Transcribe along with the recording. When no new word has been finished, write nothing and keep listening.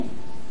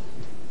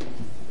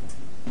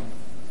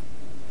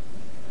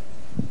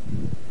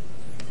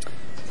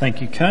Thank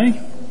you, Kay.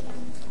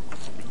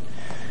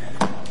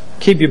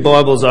 Keep your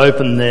Bibles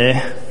open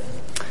there,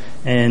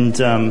 and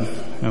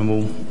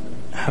we'll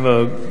have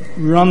a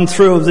run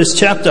through of this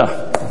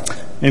chapter,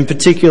 in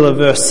particular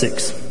verse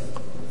 6.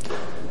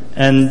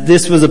 And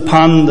this was a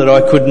pun that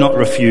I could not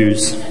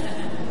refuse.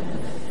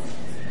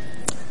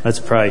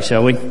 Let's pray,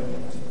 shall we?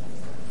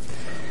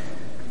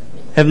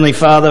 Heavenly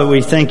Father,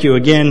 we thank you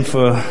again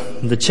for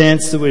the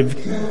chance that we've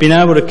been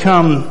able to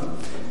come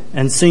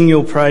and sing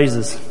your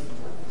praises,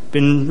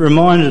 been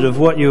reminded of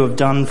what you have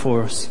done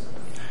for us.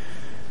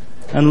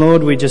 And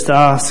Lord, we just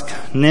ask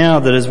now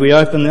that as we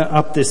open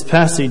up this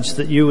passage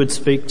that you would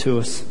speak to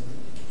us.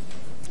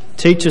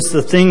 Teach us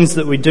the things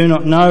that we do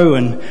not know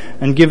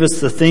and give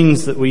us the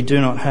things that we do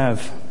not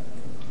have.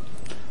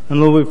 And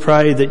Lord, we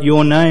pray that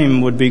your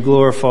name would be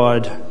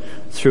glorified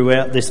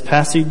throughout this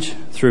passage,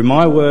 through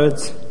my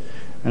words,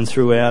 and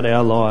throughout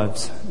our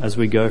lives as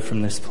we go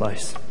from this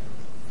place.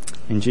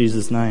 In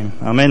Jesus' name,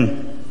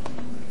 amen.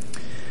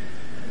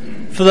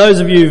 For those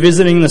of you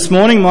visiting this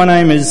morning, my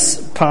name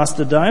is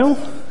Pastor Dale,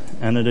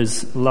 and it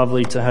is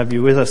lovely to have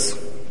you with us.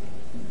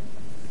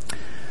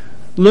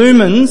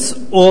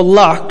 Lumens or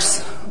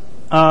lux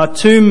are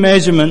two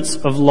measurements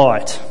of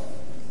light.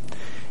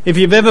 If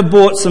you've ever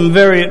bought some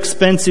very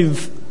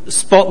expensive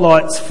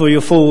spotlights for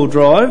your four-wheel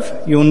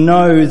drive, you'll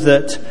know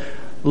that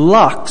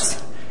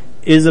lux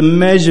is a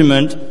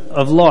measurement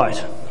of light.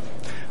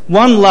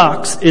 One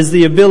lux is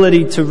the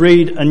ability to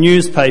read a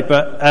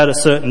newspaper at a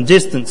certain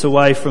distance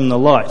away from the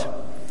light.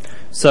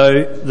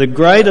 So the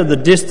greater the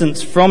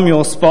distance from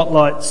your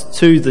spotlights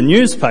to the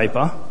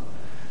newspaper,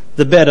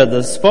 the better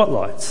the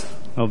spotlights,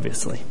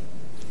 obviously.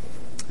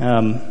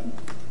 As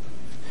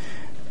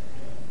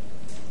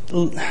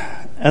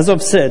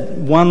I've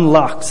said, one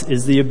lux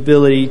is the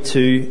ability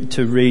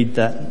to read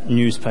that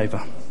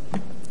newspaper.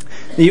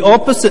 The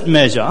opposite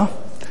measure,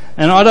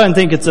 and I don't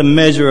think it's a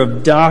measure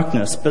of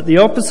darkness, but the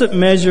opposite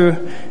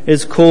measure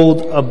is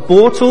called a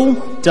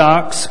Bortle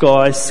dark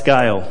sky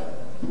scale.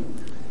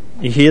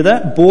 You hear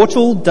that?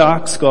 Bortle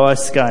dark sky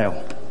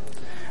scale.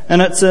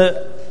 And it's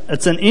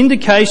an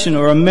indication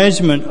or a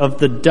measurement of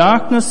the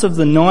darkness of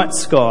the night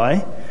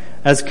sky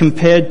as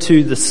compared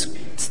to the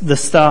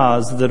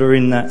stars that are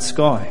in that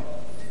sky.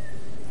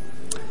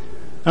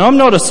 And I'm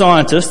not a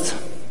scientist,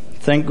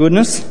 thank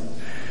goodness,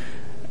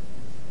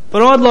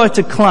 but I'd like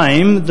to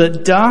claim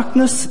that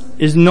darkness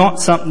is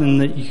not something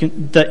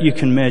that you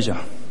can measure.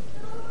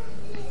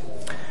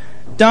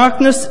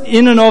 Darkness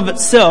in and of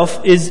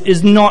itself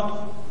is not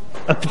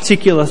a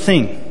particular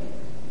thing.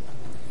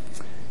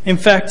 In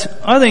fact,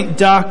 I think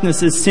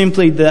darkness is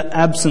simply the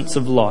absence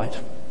of light.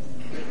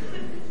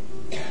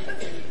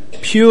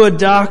 Pure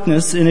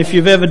darkness, and if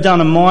you've ever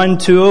done a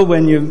mind tour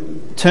when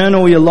you turn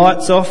all your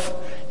lights off,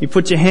 you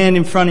put your hand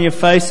in front of your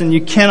face and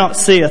you cannot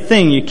see a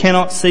thing, you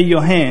cannot see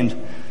your hand.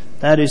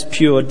 That is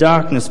pure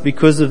darkness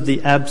because of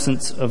the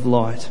absence of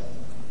light.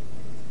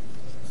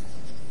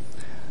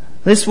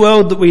 This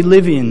world that we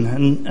live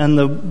in and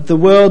the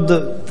world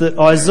that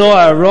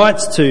Isaiah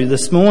writes to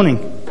this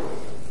morning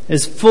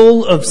is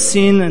full of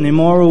sin and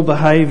immoral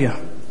behaviour.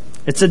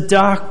 It's a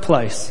dark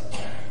place.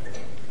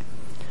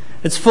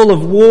 It's full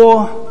of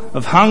war,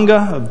 of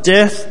hunger, of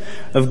death,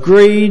 of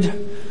greed,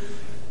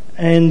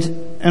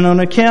 and on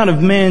account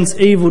of man's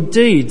evil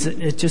deeds,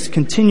 it just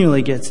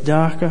continually gets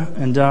darker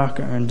and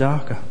darker and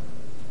darker.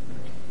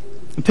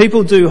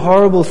 People do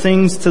horrible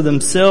things to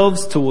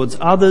themselves, towards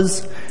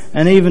others,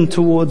 and even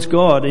towards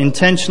God,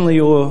 intentionally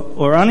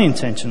or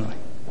unintentionally.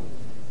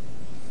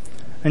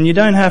 And you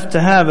don't have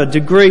to have a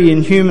degree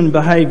in human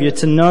behaviour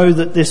to know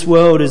that this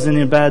world is in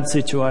a bad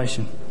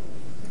situation.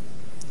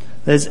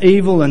 There's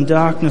evil and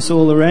darkness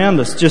all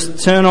around us.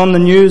 Just turn on the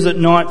news at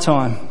night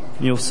time,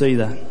 and you'll see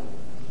that.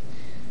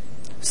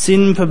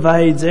 Sin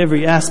pervades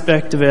every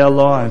aspect of our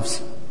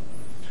lives.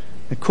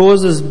 It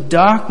causes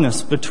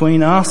darkness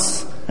between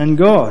us and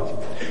God.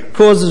 It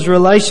causes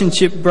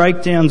relationship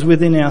breakdowns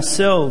within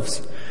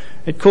ourselves.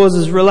 It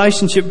causes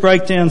relationship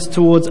breakdowns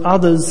towards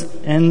others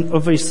and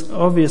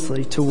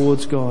obviously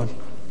towards God.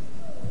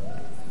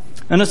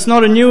 And it's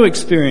not a new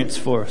experience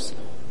for us.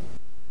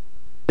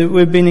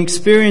 We've been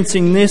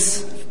experiencing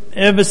this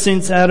ever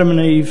since Adam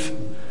and Eve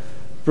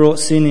brought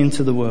sin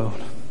into the world.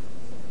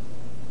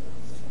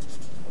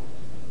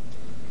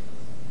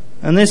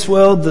 And this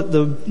world that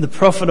the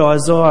prophet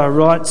Isaiah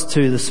writes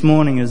to this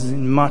morning is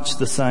in much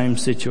the same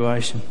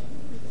situation.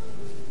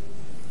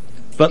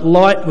 But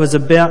light was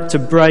about to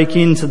break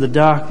into the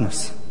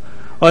darkness.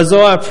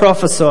 Isaiah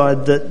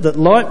prophesied that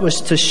light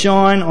was to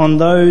shine on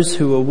those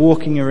who were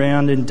walking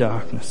around in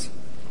darkness.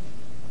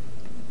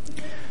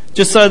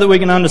 Just so that we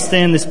can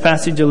understand this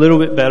passage a little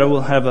bit better,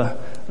 we'll have a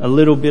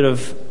little bit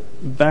of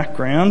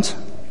background.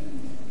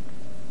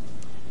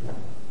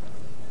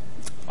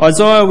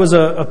 Isaiah was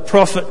a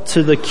prophet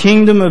to the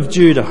kingdom of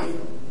Judah. And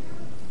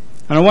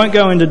I won't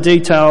go into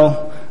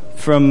detail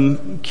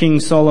from King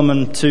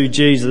Solomon to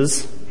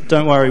Jesus.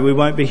 Don't worry, we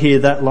won't be here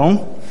that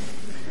long.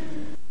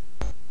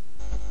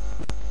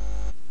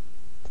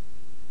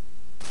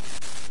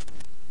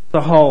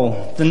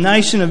 The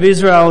nation of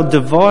Israel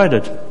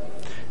divided.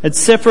 It's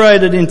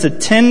separated into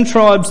 10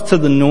 tribes to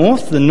the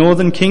north, the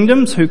northern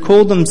kingdoms, who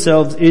called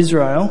themselves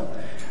Israel,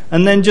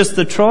 and then just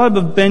the tribe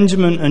of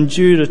Benjamin and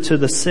Judah to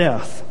the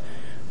south,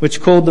 which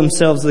called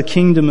themselves the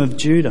kingdom of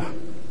Judah.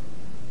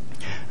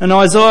 And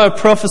Isaiah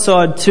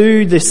prophesied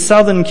to this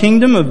southern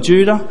kingdom of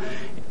Judah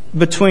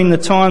between the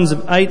times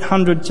of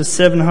 800 to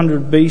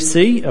 700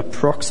 BC,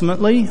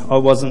 approximately. I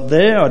wasn't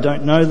there, I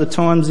don't know the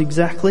times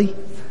exactly.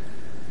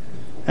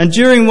 And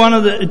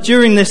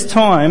during this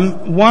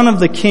time, one of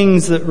the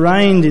kings that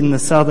reigned in the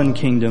southern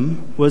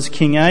kingdom was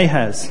King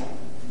Ahaz.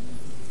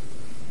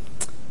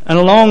 And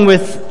along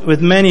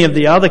with many of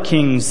the other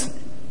kings,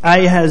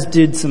 Ahaz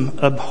did some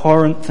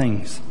abhorrent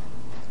things.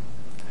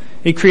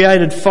 He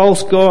created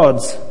false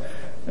gods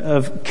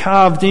of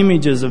carved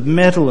images of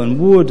metal and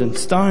wood and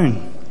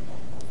stone.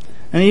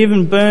 And he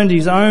even burned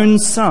his own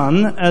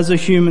son as a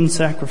human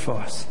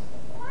sacrifice.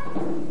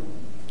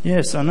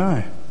 Yes, I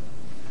know.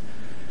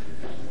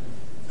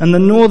 And the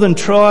northern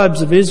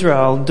tribes of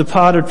Israel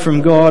departed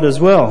from God as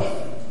well.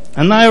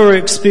 And they were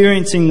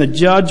experiencing the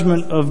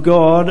judgment of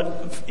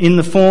God in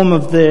the form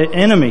of their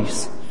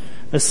enemies,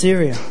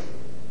 Assyria.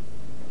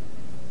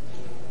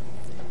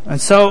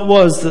 And so it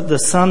was that the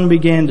sun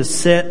began to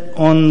set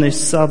on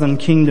this southern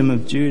kingdom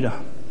of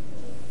Judah.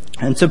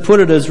 And to put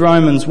it as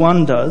Romans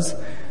 1 does,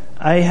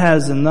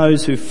 Ahaz and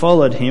those who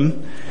followed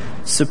him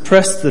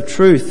suppressed the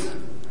truth,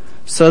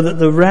 so that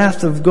the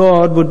wrath of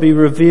God would be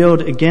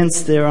revealed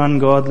against their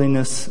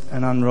ungodliness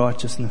and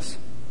unrighteousness.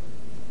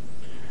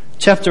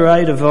 Chapter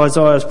 8 of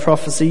Isaiah's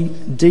prophecy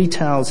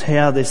details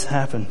how this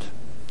happened.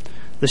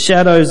 The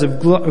shadows of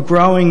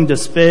growing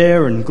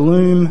despair and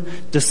gloom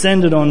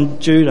descended on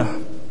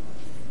Judah.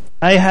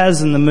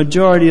 Ahaz and the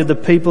majority of the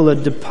people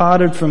had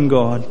departed from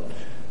God,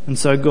 and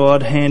so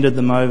God handed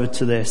them over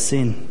to their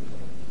sin.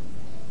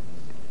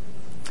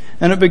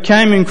 And it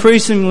became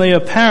increasingly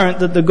apparent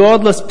that the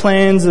godless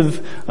plans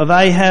of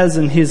Ahaz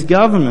and his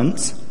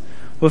governments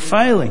were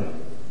failing.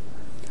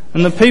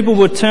 And the people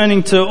were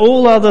turning to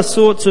all other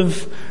sorts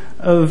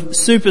of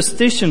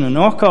superstition and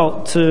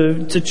occult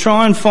to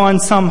try and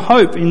find some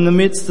hope in the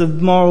midst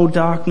of moral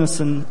darkness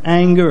and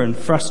anger and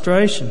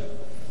frustration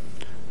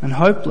and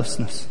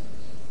hopelessness.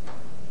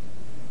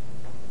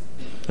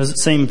 Does it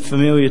seem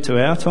familiar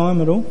to our time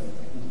at all?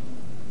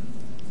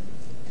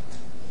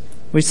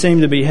 We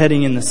seem to be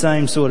heading in the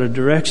same sort of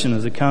direction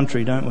as a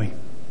country, don't we?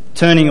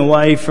 Turning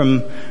away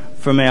from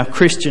our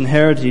Christian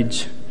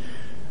heritage,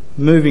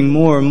 moving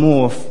more and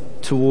more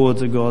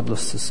towards a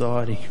godless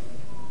society.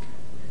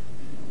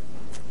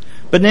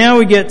 But now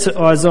we get to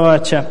Isaiah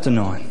chapter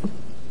 9.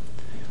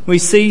 We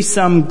see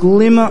some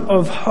glimmer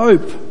of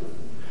hope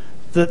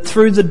that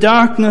through the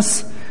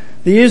darkness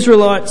the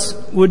Israelites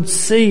would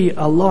see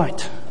a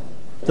light,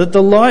 that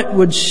the light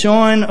would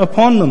shine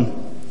upon them,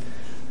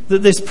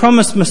 that this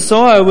promised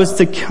Messiah was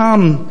to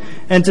come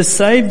and to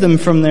save them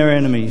from their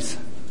enemies.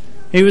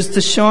 He was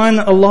to shine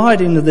a light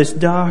into this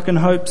dark and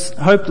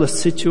hopeless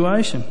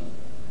situation.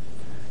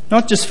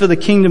 Not just for the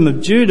kingdom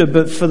of Judah,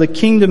 but for the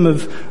kingdom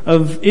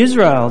of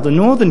Israel, the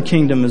northern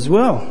kingdom as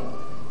well.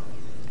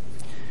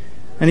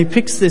 And he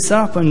picks this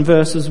up in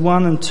verses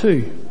 1 and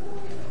 2.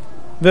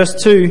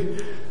 Verse 2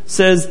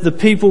 says, the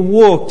people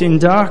walked in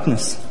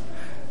darkness.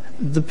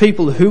 The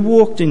people who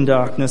walked in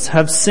darkness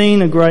have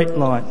seen a great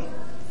light.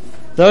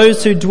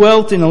 Those who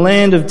dwelt in a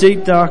land of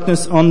deep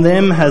darkness, on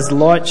them has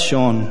light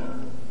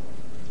shone.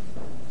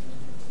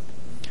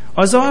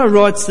 Isaiah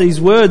writes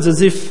these words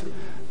as if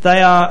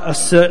they are a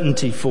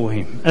certainty for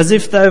him, as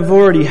if they've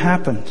already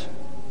happened.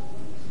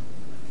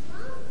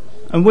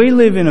 And we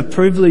live in a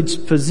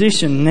privileged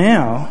position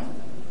now,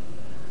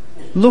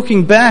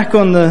 looking back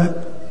on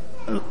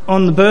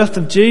the birth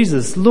of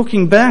Jesus,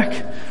 looking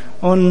back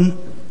on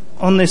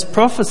this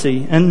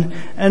prophecy, and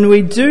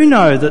we do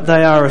know that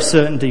they are a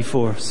certainty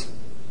for us.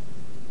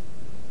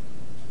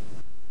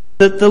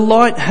 That the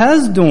light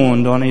has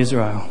dawned on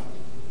Israel.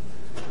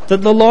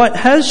 That the light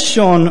has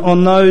shone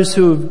on those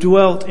who have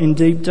dwelt in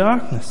deep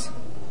darkness.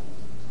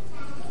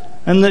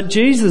 And that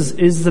Jesus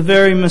is the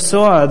very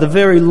Messiah, the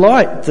very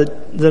light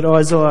that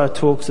Isaiah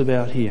talks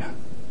about here.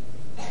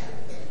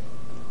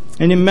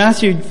 And in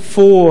Matthew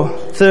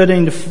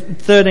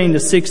 4:13 to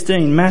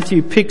 16,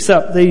 Matthew picks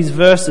up these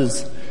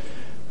verses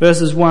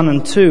 1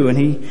 and 2,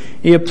 and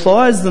he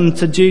applies them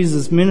to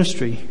Jesus'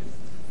 ministry.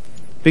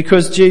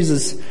 Because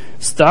Jesus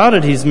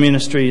started his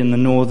ministry in the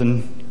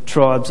northern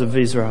tribes of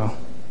Israel.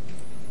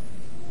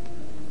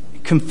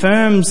 It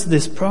confirms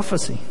this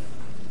prophecy.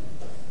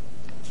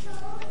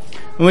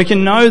 And we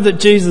can know that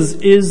Jesus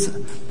is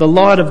the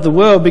light of the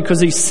world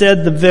because he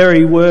said the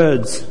very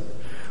words,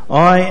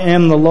 I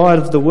am the light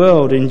of the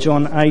world, in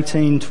John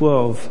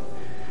 18:12.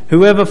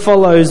 Whoever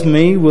follows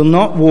me will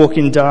not walk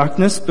in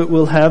darkness, but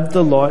will have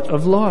the light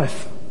of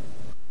life.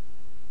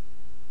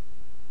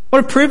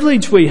 What a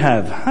privilege we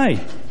have, hey?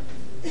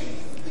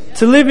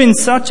 To live in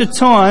such a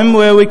time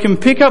where we can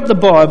pick up the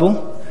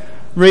Bible,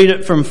 read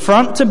it from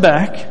front to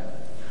back,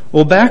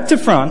 or back to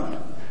front,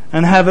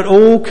 and have it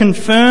all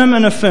confirm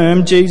and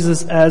affirm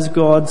Jesus as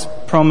God's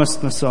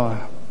promised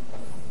Messiah.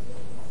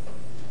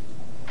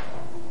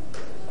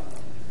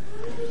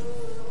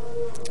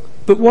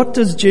 But what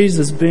does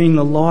Jesus being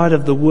the light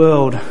of the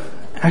world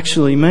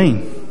actually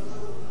mean?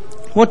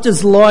 What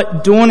does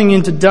light dawning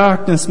into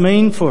darkness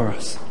mean for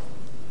us?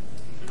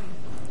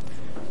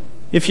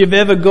 If you've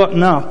ever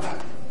gotten up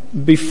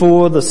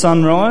before the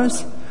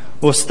sunrise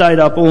or stayed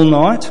up all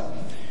night,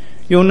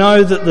 you'll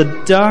know that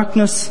the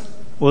darkness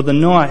or the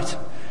night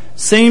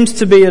seems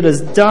to be at its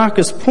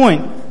darkest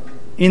point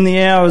in the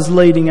hours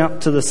leading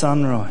up to the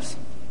sunrise.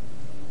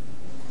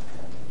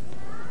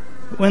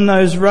 When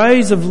those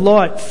rays of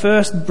light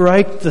first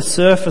break the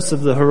surface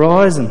of the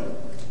horizon,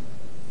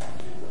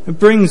 it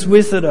brings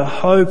with it a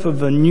hope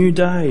of a new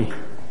day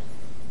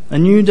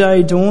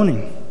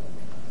dawning.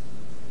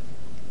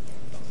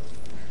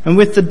 And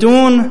with the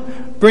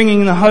dawn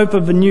bringing the hope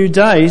of a new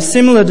day,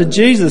 similar to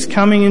Jesus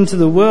coming into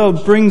the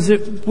world, brings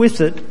it with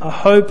it a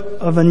hope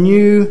of a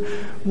new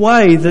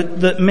way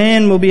that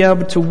man will be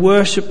able to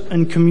worship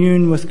and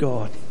commune with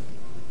God.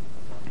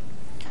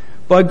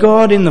 By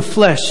God in the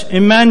flesh,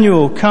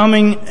 Emmanuel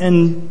coming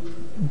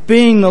and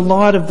being the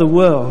light of the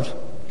world,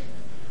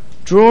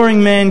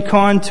 drawing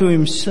mankind to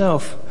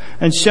himself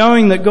and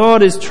showing that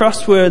God is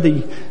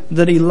trustworthy,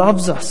 that he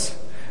loves us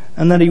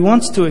and that he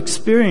wants us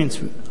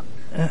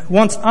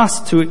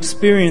to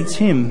experience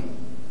him.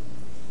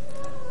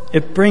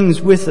 It brings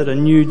with it a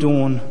new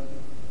dawn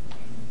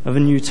of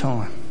a new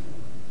time.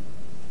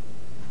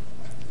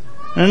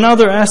 And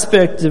another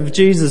aspect of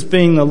Jesus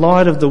being the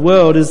light of the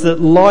world is that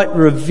light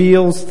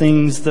reveals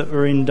things that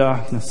are in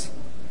darkness.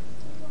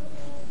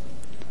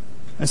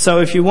 And so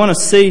if you want to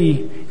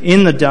see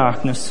in the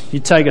darkness, you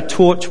take a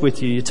torch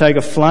with you, you take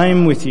a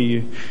flame with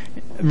you.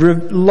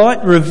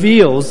 Light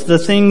reveals the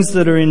things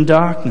that are in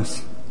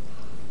darkness.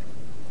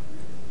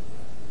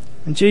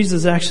 And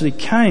Jesus actually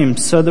came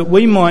so that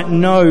we might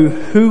know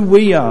who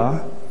we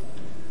are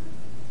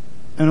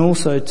and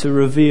also to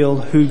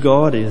reveal who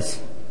God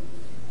is.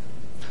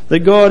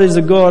 That God is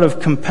a God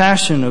of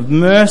compassion, of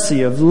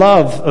mercy, of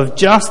love, of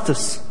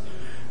justice,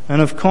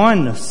 and of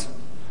kindness,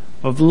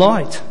 of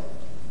light.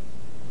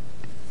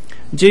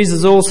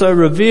 Jesus also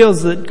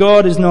reveals that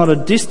God is not a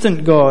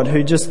distant God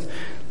who just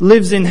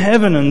lives in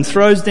heaven and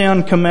throws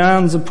down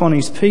commands upon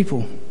his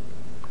people,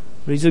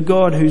 but he's a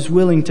God who's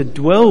willing to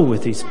dwell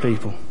with his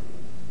people.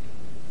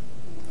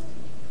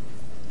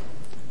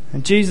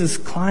 And Jesus'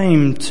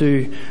 claim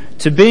to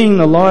being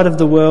the light of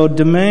the world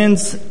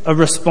demands a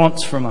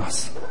response from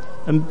us.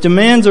 And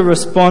demands a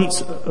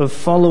response of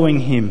following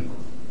him.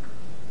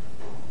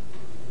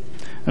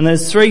 And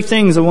there's three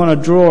things I want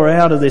to draw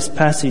out of this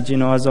passage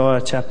in Isaiah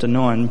chapter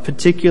 9, in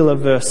particular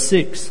verse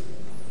 6,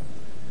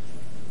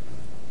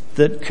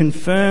 that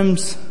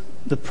confirms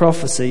the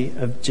prophecy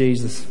of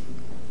Jesus.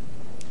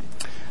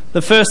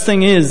 The first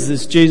thing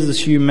is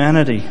Jesus'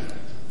 humanity.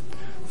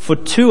 For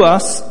to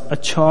us a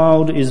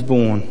child is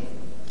born.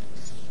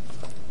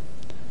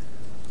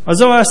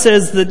 Isaiah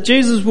says that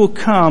Jesus will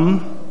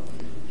come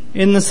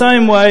in the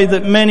same way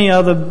that many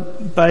other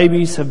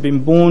babies have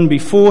been born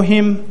before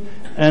him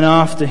and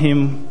after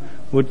him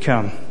would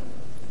come,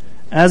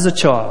 as a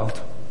child.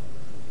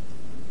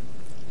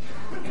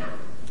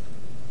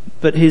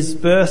 But his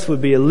birth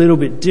would be a little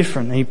bit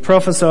different. He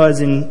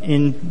prophesies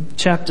in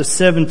chapter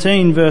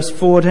 17 verse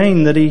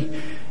 14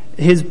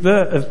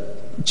 that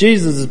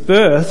Jesus'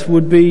 birth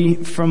would be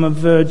from a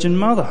virgin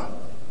mother.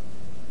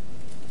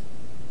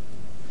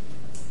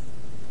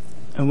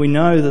 And we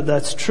know that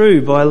that's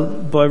true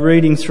by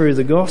reading through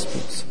the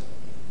Gospels.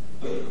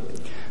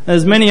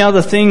 There's many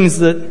other things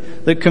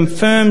that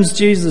confirms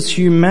Jesus'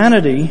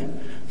 humanity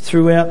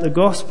throughout the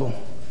Gospel.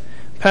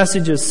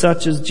 Passages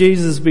such as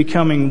Jesus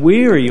becoming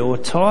weary or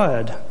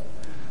tired.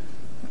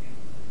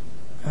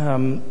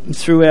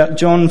 Throughout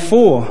John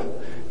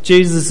 4,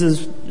 Jesus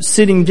is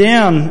sitting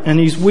down and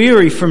he's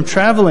weary from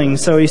travelling,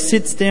 so he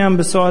sits down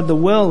beside the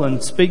well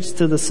and speaks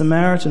to the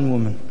Samaritan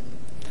woman.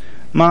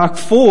 Mark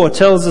 4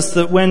 tells us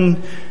that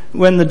when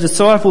the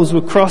disciples were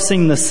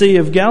crossing the Sea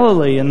of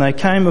Galilee and they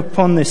came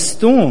upon this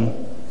storm,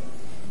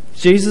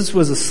 Jesus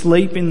was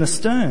asleep in the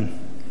stern.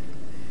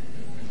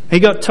 He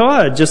got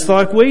tired just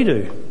like we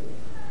do.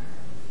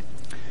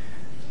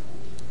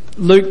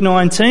 Luke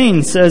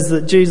 19 says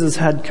that Jesus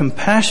had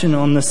compassion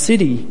on the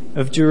city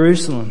of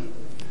Jerusalem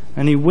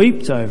and he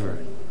wept over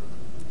it.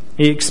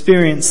 He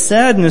experienced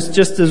sadness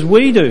just as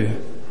we do.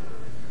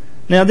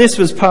 Now this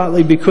was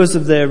partly because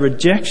of their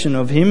rejection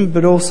of him,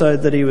 but also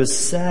that he was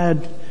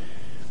sad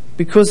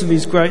because of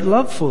his great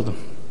love for them.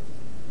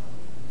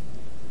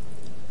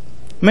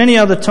 Many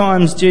other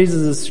times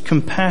Jesus'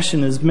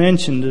 compassion is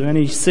mentioned when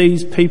he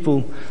sees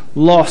people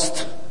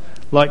lost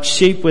like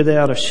sheep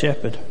without a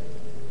shepherd.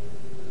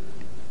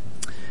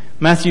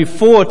 Matthew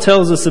 4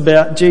 tells us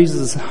about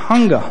Jesus'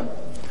 hunger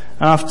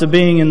after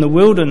being in the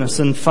wilderness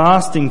and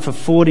fasting for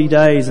 40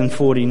 days and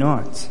 40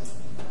 nights.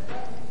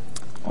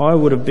 I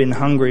would have been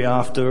hungry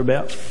after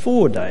about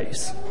 4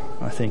 days,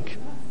 I think.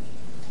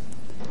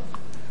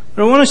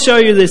 But I want to show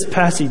you this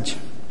passage.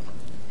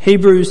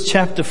 Hebrews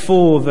chapter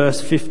 4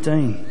 verse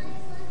 15.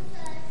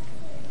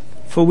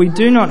 For we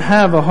do not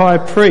have a high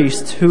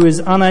priest who is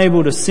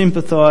unable to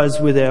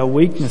sympathise with our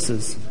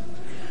weaknesses,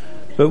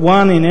 but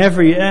one in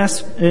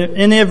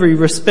every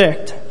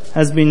respect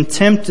has been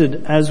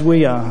tempted as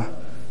we are,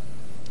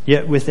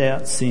 yet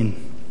without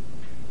sin.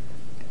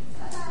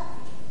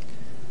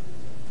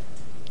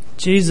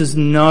 Jesus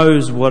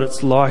knows what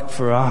it's like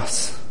for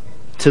us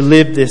to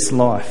live this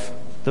life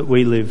that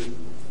we live.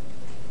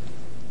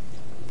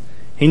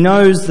 He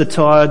knows the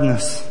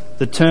tiredness,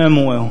 the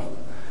turmoil,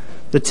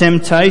 the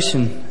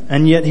temptation,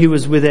 and yet he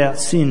was without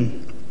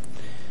sin.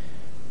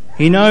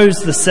 He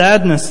knows the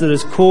sadness that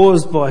is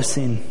caused by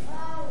sin.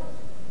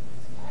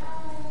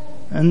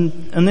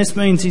 And this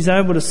means he's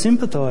able to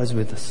sympathise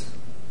with us.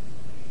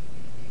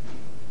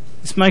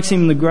 This makes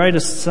him the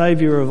greatest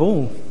saviour of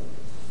all.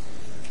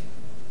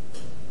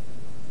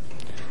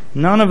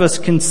 None of us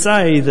can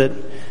say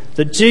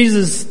that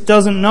Jesus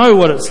doesn't know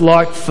what it's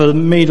like for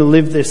me to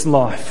live this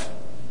life.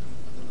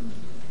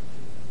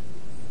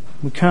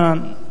 We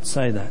can't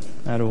say that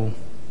at all.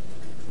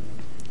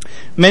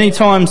 Many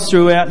times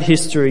throughout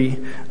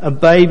history, a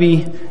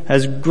baby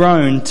has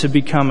grown to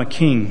become a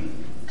king.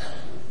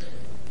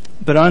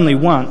 But only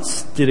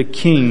once did a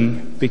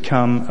king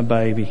become a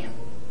baby.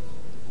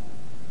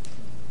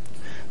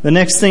 The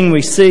next thing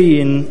we see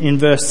in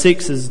verse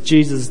 6 is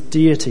Jesus'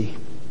 deity.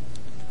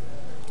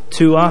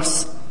 To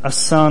us a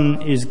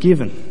son is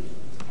given.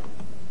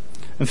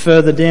 And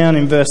further down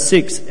in verse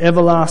 6,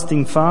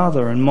 everlasting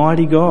Father and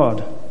mighty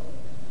God.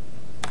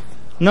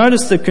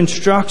 Notice the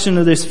construction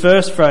of this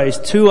first phrase,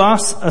 to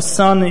us a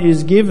son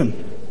is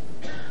given.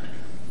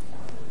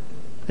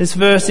 This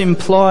verse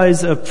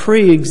implies a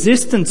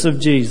pre-existence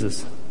of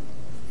Jesus.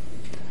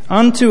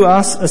 Unto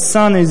us a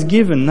son is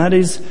given. That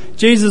is,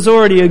 Jesus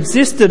already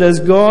existed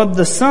as God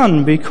the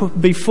Son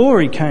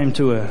before he came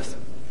to earth.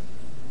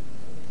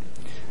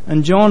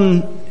 And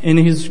John, in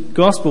his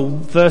Gospel,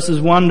 verses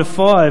 1 to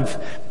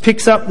 5,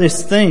 picks up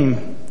this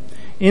theme.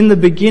 In the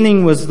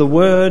beginning was the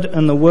Word,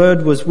 and the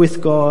Word was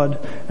with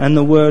God, and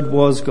the Word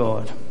was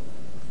God.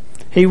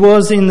 He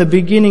was in the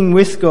beginning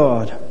with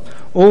God.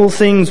 All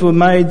things were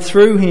made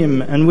through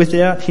him, and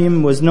without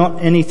him was not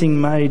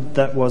anything made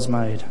that was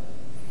made.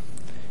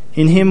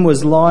 In him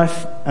was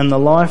life, and the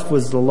life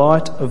was the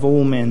light of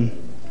all men.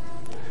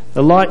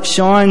 The light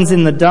shines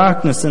in the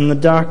darkness, and the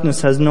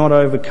darkness has not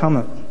overcome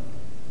it.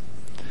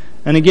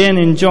 And again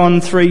in John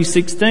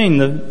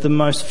 3:16, the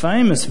most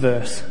famous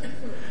verse.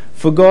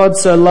 For God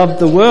so loved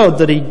the world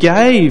that he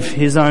gave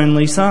his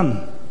only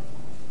Son,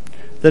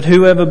 that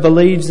whoever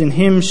believes in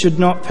him should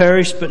not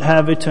perish but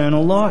have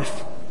eternal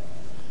life.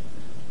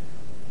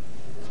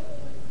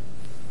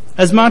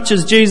 As much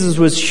as Jesus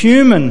was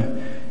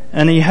human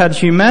and he had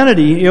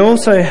humanity, he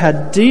also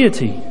had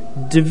deity,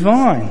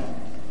 divine.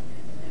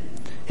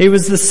 He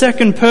was the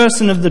second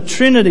person of the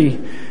Trinity,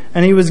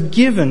 and he was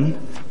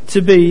given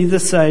to be the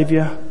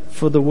Saviour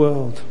for the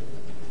world.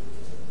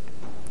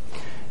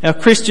 Our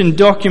Christian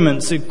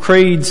documents and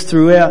creeds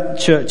throughout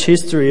church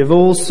history have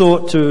all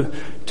sought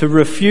to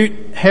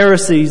refute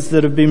heresies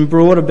that have been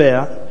brought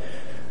about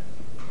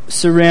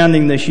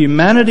surrounding the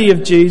humanity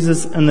of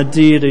Jesus and the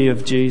deity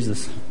of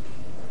Jesus.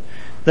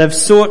 They've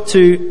sought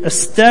to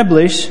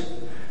establish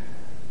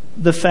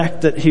the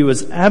fact that he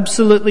was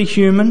absolutely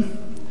human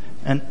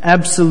and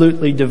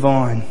absolutely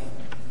divine.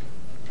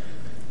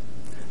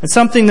 It's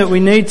something that we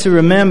need to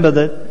remember,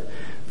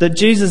 that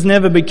Jesus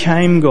never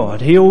became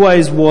God. He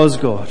always was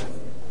God.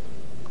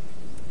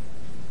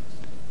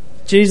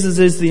 Jesus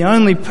is the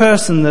only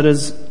person that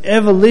has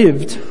ever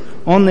lived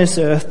on this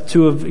earth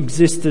to have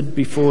existed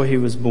before he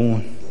was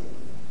born.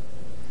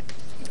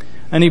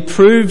 And he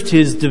proved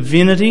his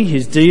divinity,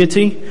 his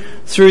deity,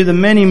 through the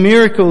many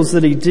miracles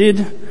that he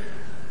did,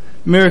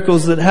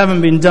 miracles that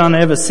haven't been done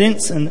ever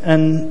since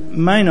and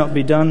may not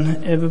be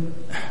done ever,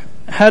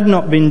 had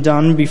not been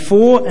done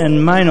before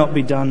and may not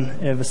be done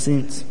ever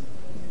since.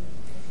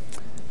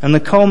 And the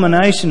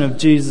culmination of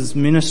Jesus'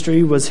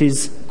 ministry was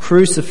his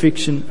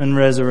crucifixion and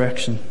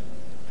resurrection.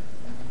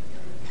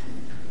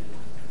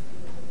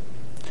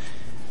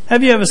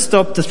 Have you ever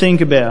stopped to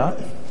think about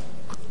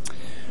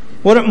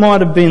what it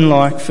might have been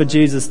like for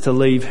Jesus to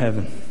leave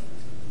heaven?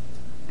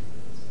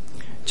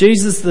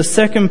 Jesus, the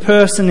second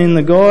person in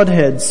the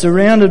Godhead,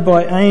 surrounded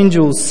by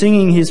angels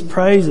singing his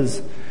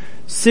praises,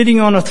 sitting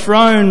on a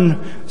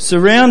throne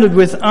surrounded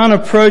with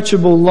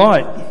unapproachable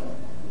light,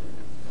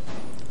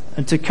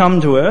 and to come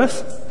to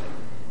earth.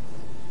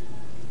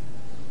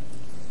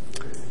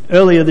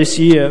 Earlier this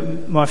year,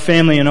 my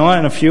family and I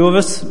and a few of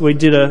us, we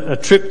did a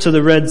trip to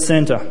the Red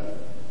Centre.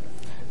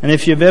 And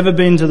if you've ever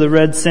been to the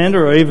Red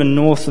Centre or even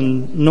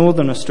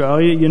northern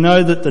Australia, you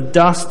know that the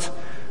dust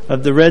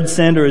of the Red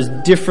Centre is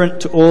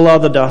different to all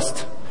other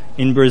dust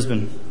in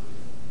Brisbane.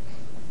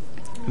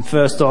 And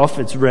first off,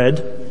 it's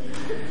red.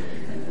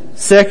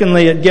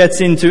 Secondly, it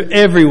gets into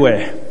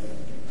everywhere.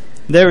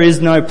 There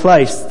is no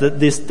place that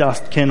this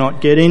dust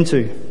cannot get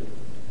into.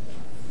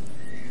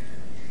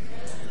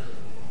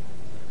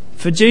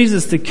 For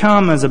Jesus to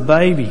come as a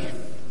baby,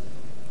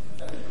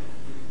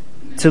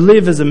 to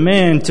live as a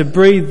man, to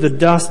breathe the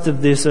dust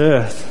of this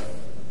earth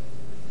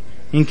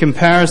in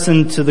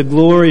comparison to the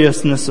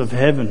gloriousness of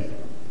heaven.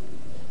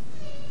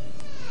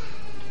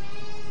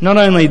 not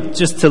only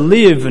just to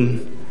live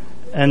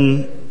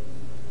and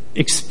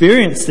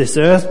experience this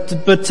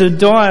earth, but to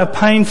die a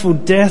painful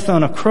death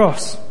on a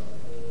cross.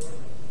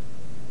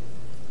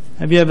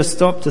 Have you ever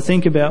stopped to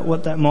think about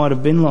what that might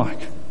have been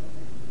like?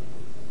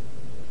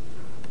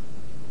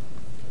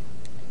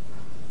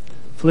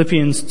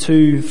 Philippians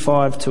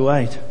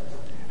 2:5-8.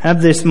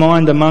 Have this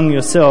mind among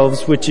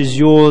yourselves, which is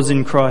yours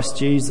in Christ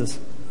Jesus,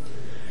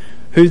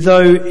 who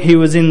though he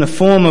was in the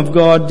form of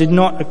God, did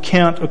not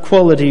account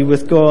equality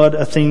with God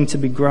a thing to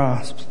be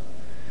grasped,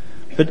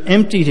 but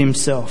emptied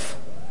himself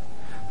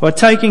by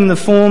taking the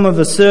form of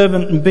a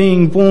servant and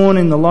being born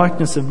in the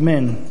likeness of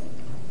men.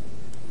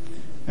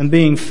 And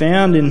being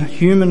found in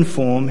human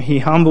form, he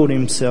humbled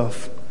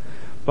himself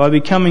by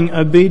becoming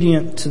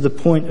obedient to the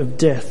point of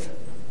death,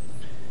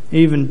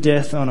 even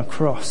death on a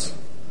cross.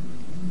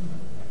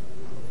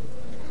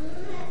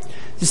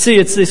 You see,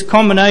 it's this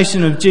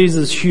combination of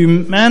Jesus'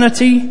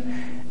 humanity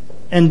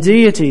and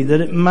deity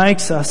that it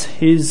makes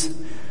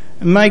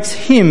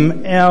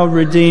him our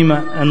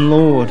Redeemer and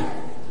Lord.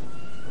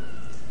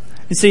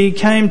 You see, he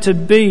came to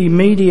be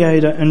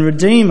mediator and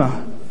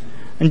redeemer,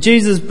 and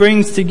Jesus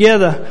brings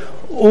together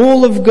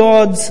all of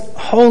God's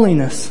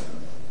holiness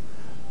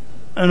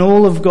and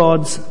all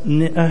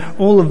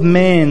of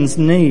man's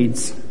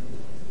needs.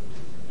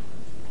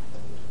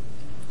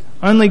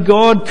 Only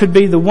God could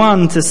be the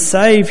one to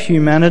save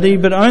humanity,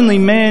 but only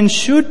man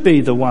should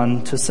be the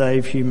one to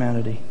save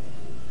humanity.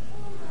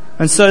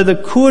 And so the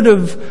could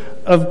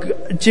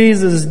of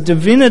Jesus'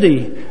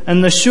 divinity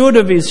and the should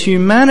of his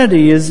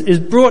humanity is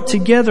brought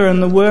together in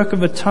the work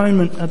of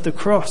atonement at the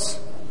cross.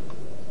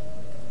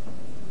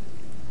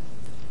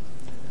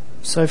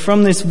 So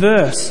from this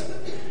verse,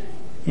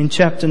 in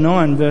chapter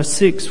 9, verse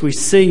 6, we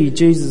see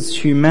Jesus'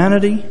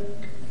 humanity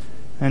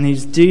and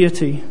his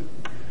deity,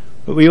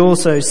 but we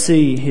also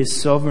see his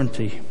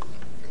sovereignty.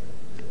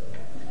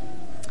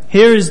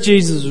 Here is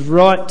Jesus'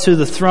 right to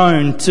the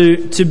throne,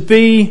 to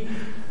be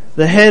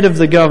the head of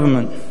the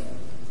government.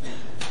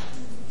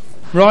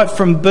 Right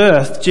from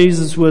birth,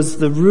 Jesus was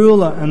the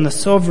ruler and the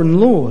sovereign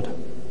Lord.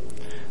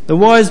 The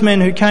wise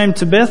men who came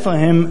to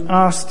Bethlehem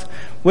asked,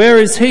 "Where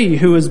is he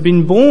who has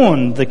been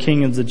born the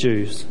King of the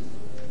Jews?"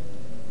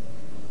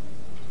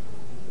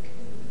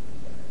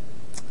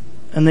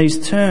 And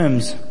these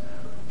terms,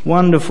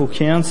 Wonderful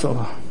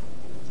Counselor,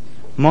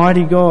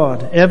 Mighty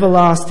God,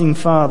 Everlasting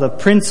Father,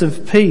 Prince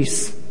of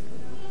Peace,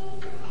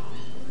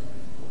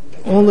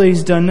 all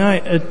these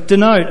denote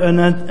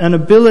an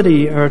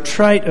ability or a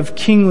trait of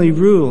kingly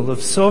rule,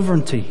 of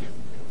sovereignty.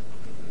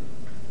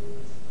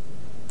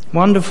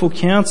 Wonderful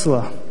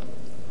Counselor.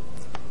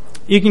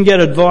 You can get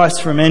advice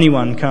from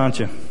anyone, can't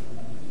you?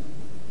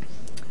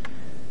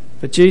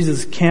 But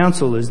Jesus'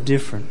 counsel is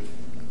different.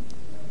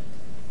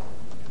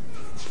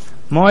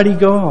 Mighty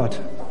God,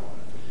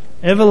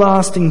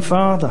 Everlasting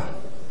Father.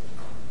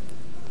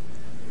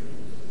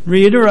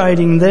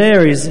 Reiterating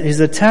there his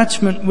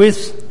attachment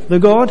with the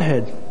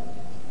Godhead.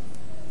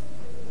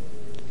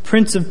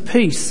 Prince of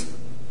Peace.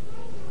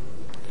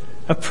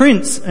 A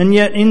prince, and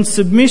yet in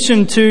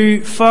submission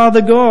to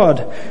Father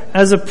God,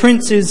 as a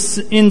prince is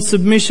in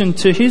submission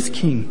to his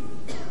king.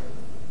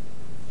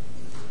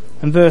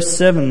 And verse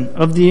 7,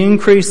 of the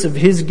increase of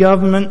his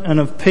government and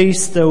of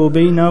peace there will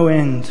be no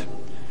end.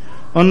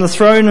 On the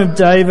throne of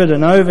David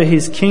and over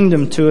his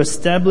kingdom, to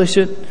establish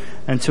it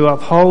and to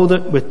uphold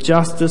it with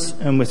justice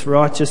and with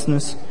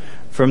righteousness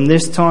from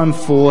this time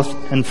forth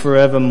and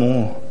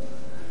forevermore.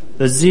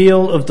 The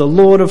zeal of the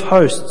Lord of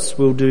hosts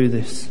will do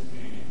this.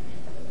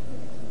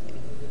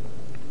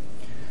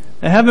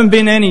 There haven't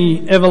been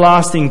any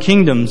everlasting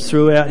kingdoms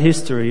throughout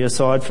history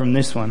aside from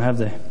this one, have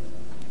there?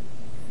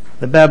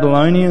 The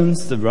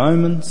Babylonians, the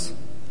Romans,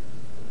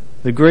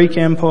 the Greek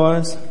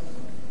empires,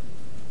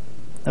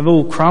 they've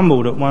all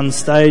crumbled at one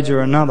stage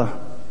or another.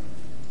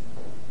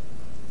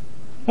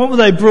 What were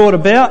they brought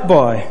about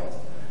by?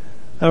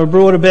 They were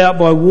brought about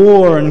by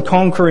war and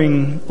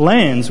conquering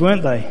lands,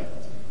 weren't they?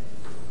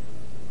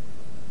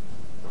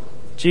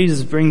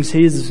 Jesus brings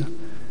his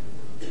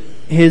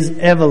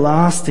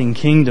everlasting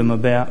kingdom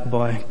about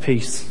by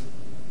peace.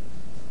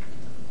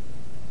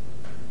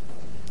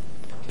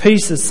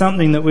 Peace is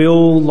something that we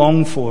all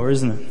long for,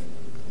 isn't it?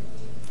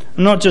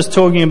 I'm not just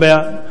talking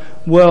about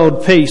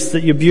world peace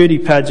that your beauty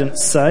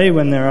pageants say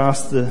when they're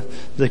asked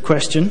the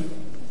question.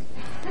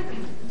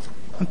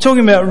 I'm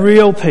talking about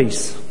real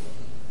peace.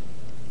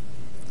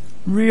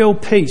 Real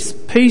peace.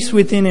 Peace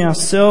within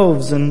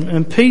ourselves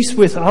and peace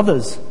with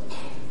others.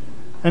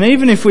 And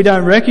even if we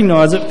don't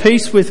recognise it,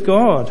 peace with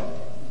God.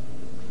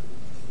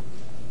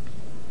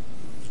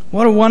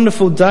 What a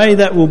wonderful day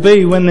that will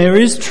be when there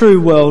is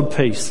true world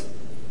peace.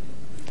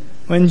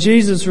 When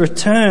Jesus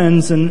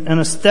returns and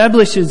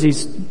establishes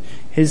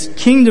his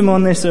kingdom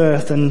on this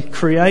earth and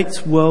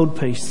creates world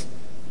peace.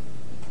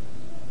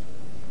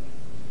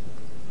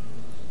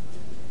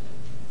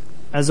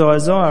 As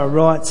Isaiah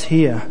writes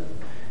here,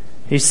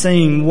 he's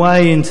seeing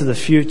way into the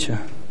future,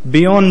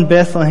 beyond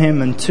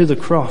Bethlehem and to the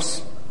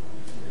cross.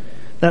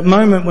 That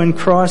moment when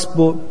Christ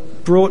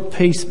brought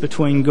peace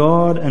between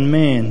God and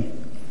man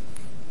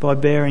by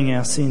bearing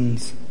our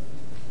sins.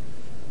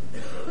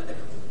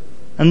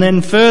 And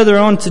then further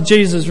on to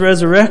Jesus'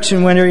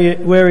 resurrection,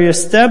 where he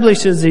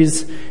establishes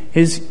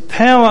his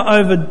power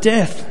over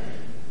death,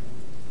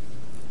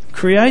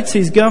 creates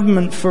his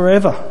government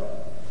forever,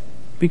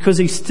 because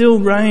he still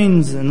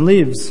reigns and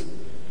lives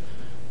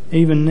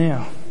even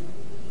now.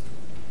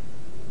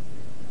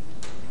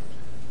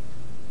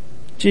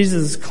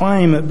 Jesus'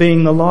 claim at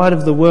being the light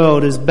of the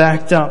world is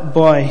backed up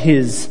by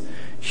his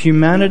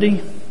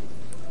humanity,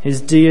 his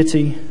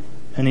deity,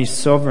 and his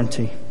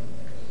sovereignty.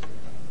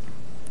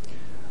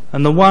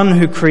 And the one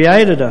who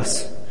created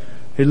us,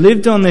 who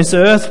lived on this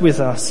earth with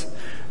us,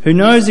 who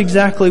knows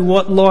exactly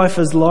what life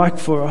is like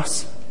for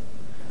us,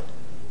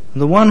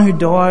 the one who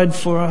died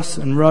for us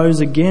and rose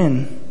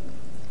again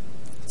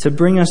to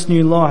bring us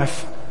new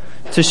life,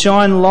 to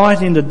shine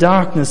light into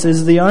darkness,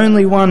 is the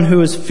only one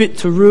who is fit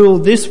to rule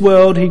this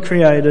world he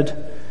created,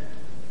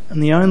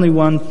 and the only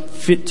one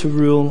fit to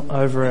rule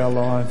over our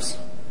lives.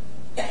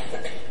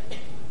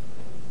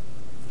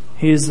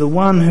 He is the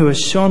one who has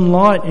shone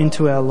light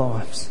into our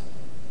lives.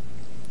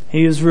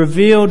 He has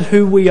revealed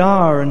who we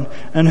are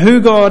and who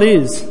God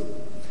is.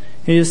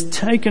 He has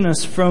taken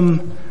us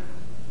from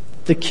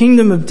the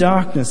kingdom of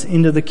darkness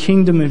into the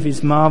kingdom of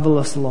his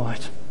marvellous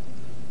light.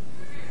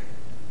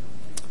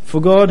 For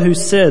God, who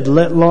said,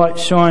 "Let light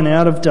shine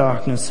out of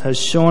darkness," has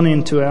shone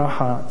into our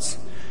hearts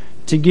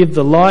to give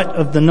the light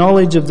of the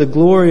knowledge of the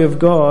glory of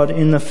God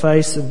in the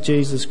face of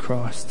Jesus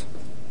Christ.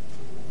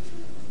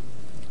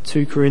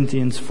 2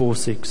 Corinthians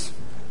 4:6.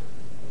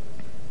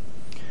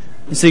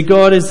 You see,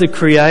 God is the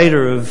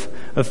creator of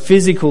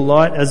physical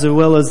light as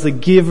well as the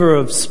giver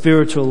of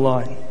spiritual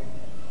light.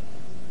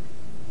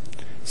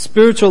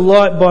 Spiritual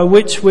light by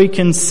which we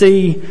can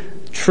see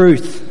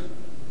truth.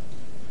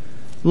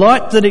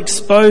 Light that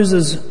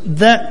exposes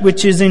that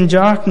which is in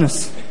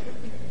darkness.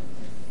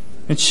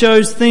 It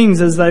shows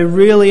things as they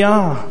really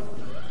are.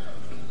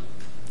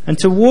 And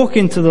to walk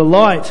in the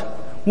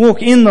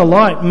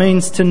light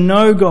means to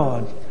know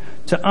God,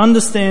 to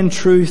understand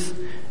truth,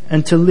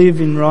 and to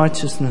live in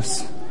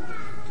righteousness,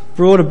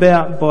 brought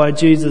about by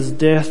Jesus'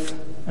 death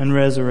and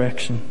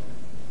resurrection.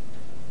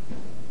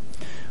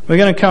 We're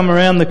going to come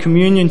around the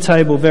communion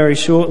table very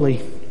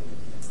shortly,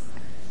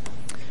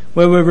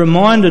 where we're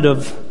reminded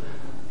of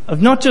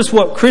not just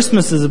what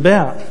Christmas is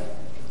about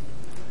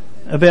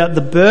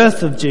the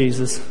birth of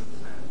Jesus,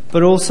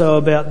 but also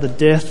about the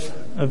death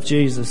of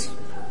Jesus.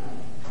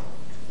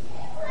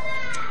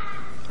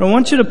 But I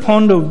want you to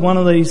ponder one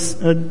of these,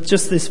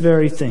 just this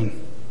very thing.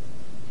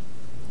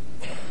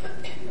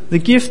 The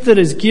gift that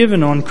is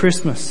given on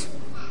Christmas.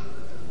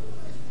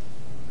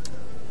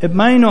 It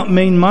may not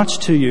mean much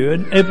to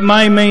you. It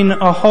may mean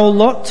a whole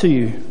lot to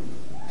you.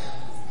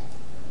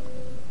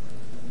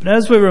 But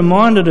as we're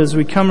reminded as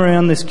we come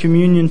around this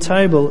communion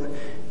table,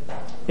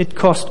 it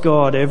cost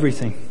God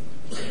everything.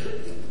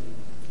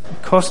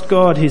 It cost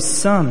God his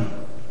Son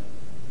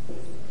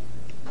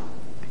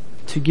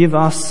to give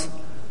us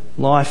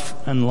life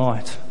and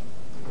light.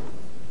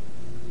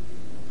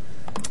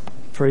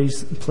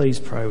 Please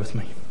pray with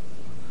me.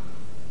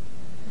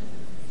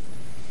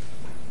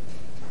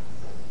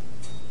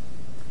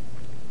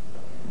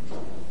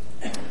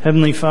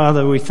 Heavenly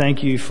Father, we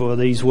thank you for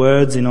these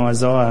words in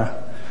Isaiah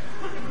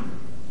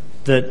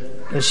that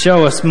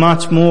show us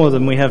much more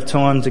than we have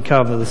time to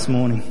cover this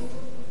morning.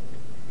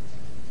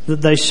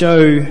 That they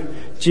show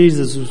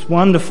Jesus'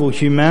 wonderful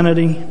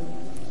humanity,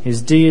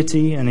 his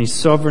deity and his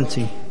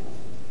sovereignty.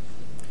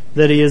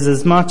 That he is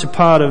as much a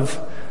part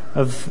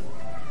of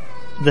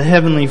the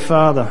Heavenly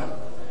Father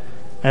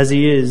as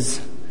he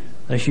is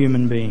a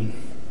human being.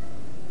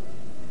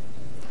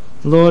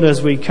 Lord,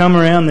 as we come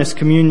around this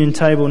communion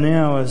table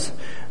now,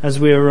 as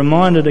we are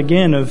reminded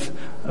again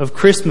of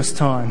Christmas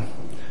time,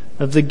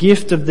 of the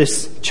gift of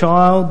this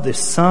child, this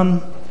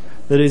Son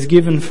that is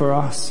given for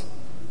us.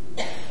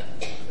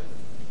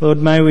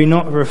 Lord, may we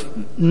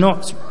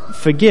not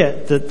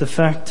forget that the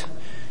fact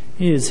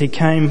is he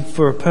came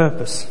for a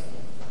purpose.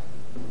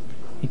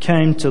 He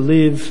came to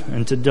live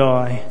and to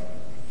die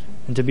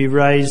and to be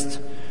raised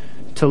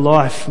to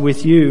life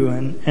with you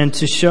and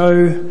to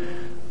show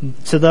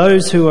to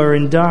those who are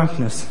in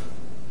darkness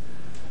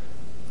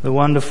the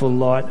wonderful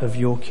light of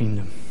your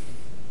kingdom.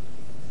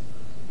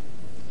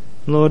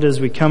 Lord, as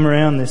we come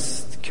around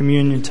this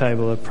communion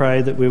table, I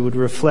pray that we would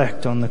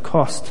reflect on the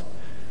cost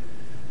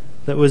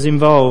that was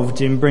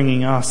involved in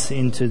bringing us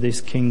into this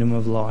kingdom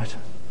of light.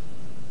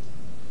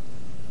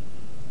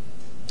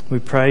 We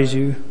praise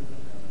you.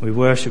 We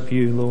worship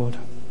you, Lord.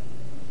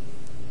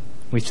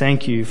 We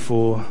thank you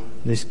for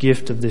this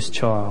gift of this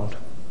child.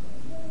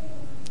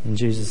 In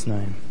Jesus'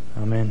 name,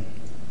 amen.